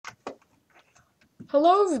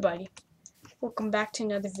Hello everybody, welcome back to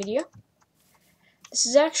another video. This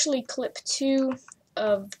is actually clip 2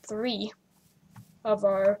 of 3 of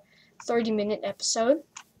our 30-minute episode.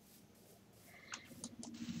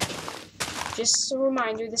 Just a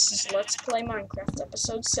reminder, this is Let's Play Minecraft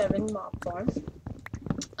episode 7, Mob Farm.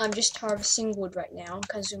 I'm just harvesting wood right now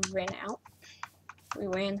because we ran out. We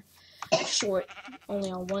ran short only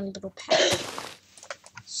on one little path.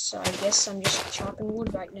 So I guess I'm just chopping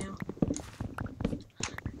wood right now.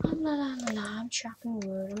 I'm chopping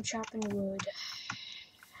wood.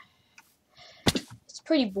 It's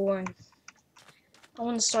pretty boring. I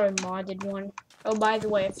want to start a modded one. Oh, by the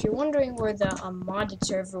way, if you're wondering where the modded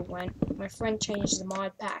server went, my friend changed the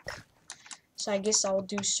mod pack. So I guess I'll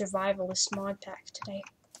do survivalist mod pack today.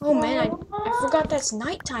 Oh man, I forgot that's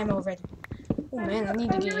nighttime already. Oh man, I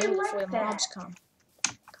need to get in before the mobs come.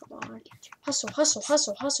 Come on. Hustle, hustle,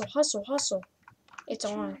 hustle, hustle, hustle, hustle. It's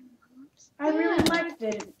on. I really liked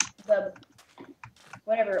the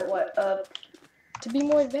whatever it was, to be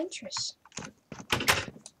more adventurous.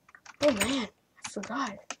 Oh man, I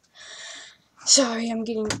forgot. Sorry, I'm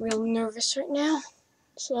getting real nervous right now.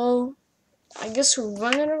 So, I guess we're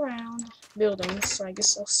running around building, so I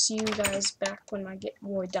guess I'll see you guys back when I get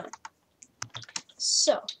more done.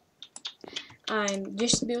 So, I'm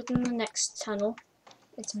just building the next tunnel.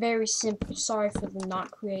 It's very simple. Sorry for the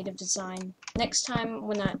not creative design. Next time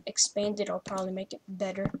when I expand it, I'll probably make it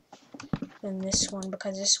better than this one,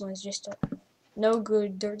 because this one's just a no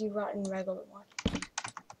good, dirty, rotten, regular one.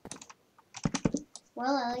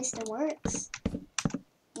 Well, at least it works.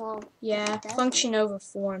 Well, yeah, function over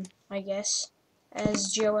form, I guess,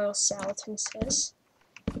 as Joel Salatin says.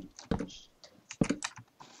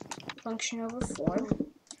 Function over form.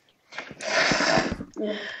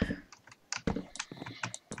 Yeah.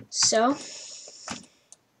 So,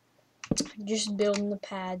 just building the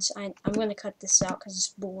pads. I'm going to cut this out because it's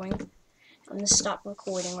boring. I'm going to stop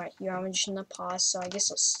recording right here. I'm just going to pause, so I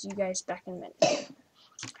guess I'll see you guys back in a minute.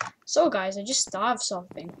 So guys, I just thought of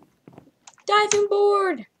something. Diving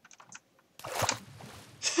board!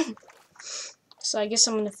 So I guess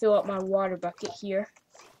I'm going to fill up my water bucket here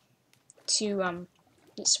to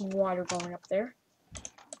get some water going up there.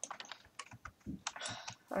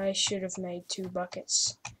 I should have made 2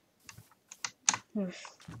 buckets.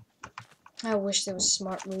 I wish there was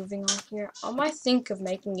smart moving on here. I might think of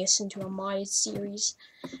making this into a modded series,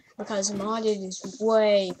 because modded is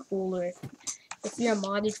way cooler. If you're a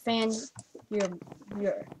modded fan,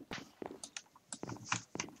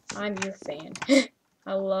 I'm your fan.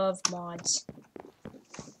 I love mods.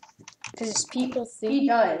 Because it's people thinking. He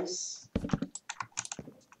does.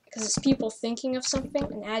 Because it's people thinking of something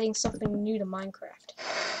and adding something new to Minecraft.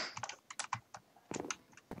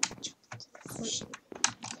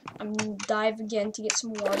 I'm gonna dive again to get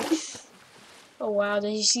some water. Oh wow,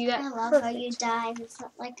 did you see that? I love Perfect. how you dive. It's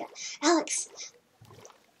not like Alex.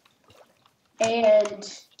 And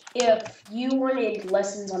if you wanted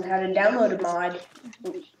lessons on how to download a mod,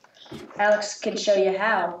 Alex can show you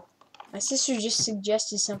how. My sister just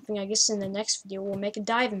suggested something. I guess in the next video we'll make a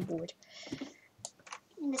diving board.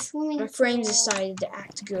 In the swimming My friend decided to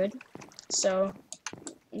act good, so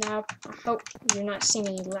now I hope you're not seeing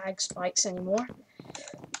any lag spikes anymore.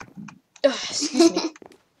 Ugh, excuse me.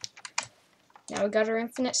 Now we got our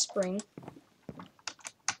infinite spring.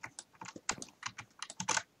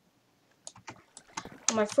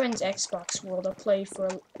 On my friend's Xbox world, I played for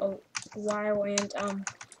a while,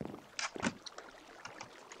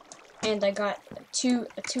 and I got a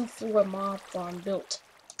 2-floor mob farm built.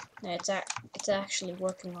 And it's actually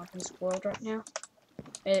working on his world right now,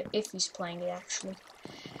 if he's playing it actually.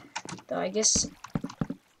 Though I guess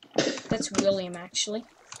that's William actually.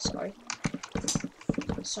 Sorry.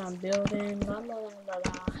 So I'm building. Blah, blah, blah, blah,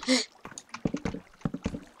 blah.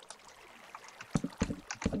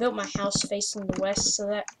 I built my house facing the west so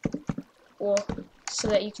that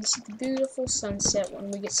you can see the beautiful sunset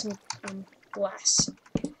when we get some glass.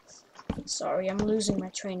 Sorry, I'm losing my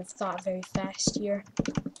train of thought very fast here.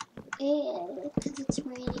 Ew, because it's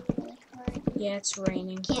raining really hard. Yeah, it's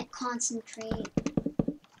raining. Can't concentrate.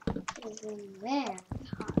 It's raining very hard.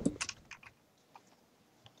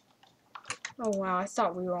 Oh wow, I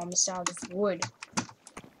thought we were almost out of wood.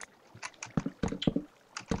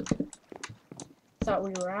 Thought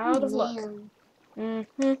we were out of luck.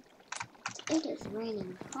 It is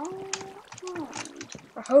raining hard.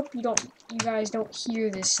 I hope you guys don't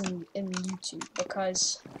hear this in YouTube,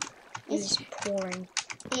 because it is pouring.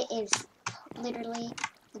 It is literally,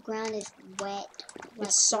 the ground is wet.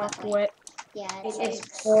 It's soft wet. Yeah,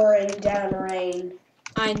 It's pouring down rain.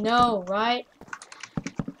 I know, right?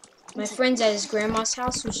 My friend's at his grandma's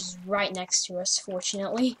house, which is right next to us,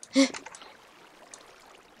 fortunately.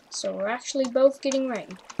 So we're actually both getting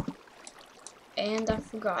rain. And I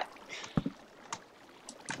forgot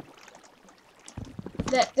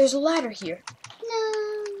that there's a ladder here.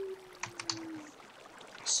 No.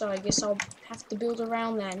 So I guess I'll have to build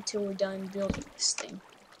around that until we're done building this thing.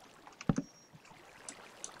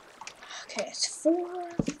 Okay, it's 4,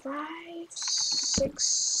 5, 6,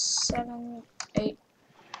 7, 8.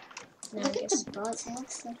 Now Look I at guess. the boats. It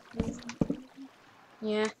looks so crazy.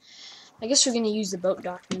 Yeah. I guess we're gonna use the boat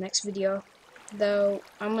dock in the next video. Though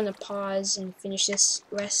I'm gonna pause and finish this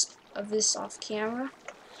rest of this off camera.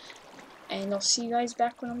 And I'll see you guys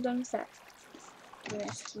back when I'm done with that.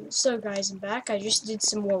 Rescue. So guys, I'm back. I just did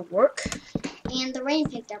some more work. And the rain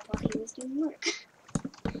picked up while he was doing work.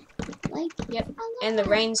 Like, Yep. I love And the that.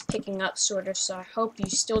 rain's picking up sort of, so I hope you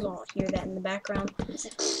still don't hear that in the background. It's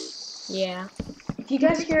like, Yeah. If you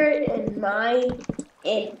guys hear it in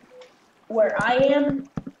where I am,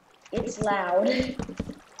 it's loud.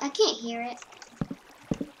 I can't hear it.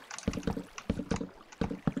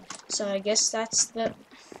 So I guess that's the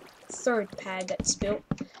third pad that's built.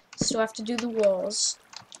 Still have to do the walls.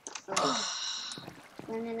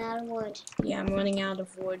 Running out of wood. Yeah, I'm running out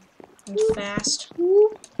of wood. And fast.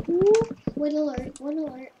 Ooh, ooh. Wood alert, wood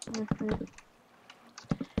alert.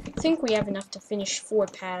 I think we have enough to finish 4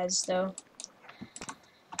 pads, though.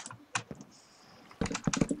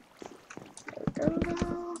 There we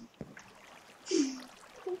go.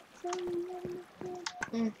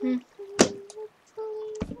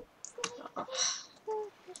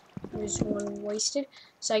 There's one wasted.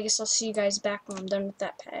 So I guess I'll see you guys back when I'm done with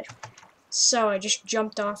that pad. So I just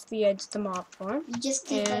jumped off the edge of the mob farm. You just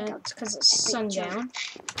did And like a because it's sundown.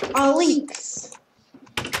 Leaks.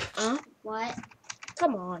 Huh? what?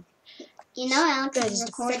 Come on. You know Alex That is is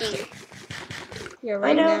recording. Yeah,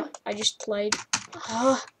 right know. now I just played.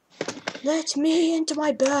 Let me into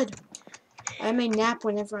my bed. I may nap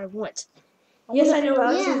whenever I want. Yes, I know.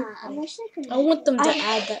 Yeah, I wish I could. I want them to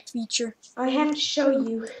add that feature. I have to show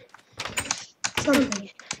you something.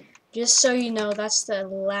 Just so you know, that's the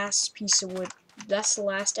last piece of wood. That's the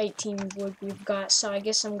last 18 wood we've got. So I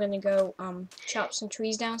guess I'm gonna go chop some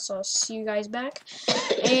trees down. So I'll see you guys back.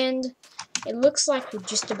 And it looks like we're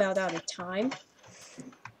just about out of time.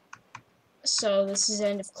 So this is the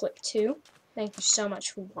end of clip 2. Thank you so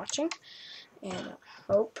much for watching. And I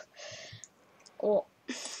hope. Well,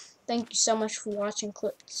 thank you so much for watching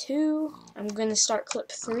clip 2. I'm gonna start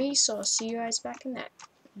clip 3. So I'll see you guys back in that.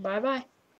 Bye bye.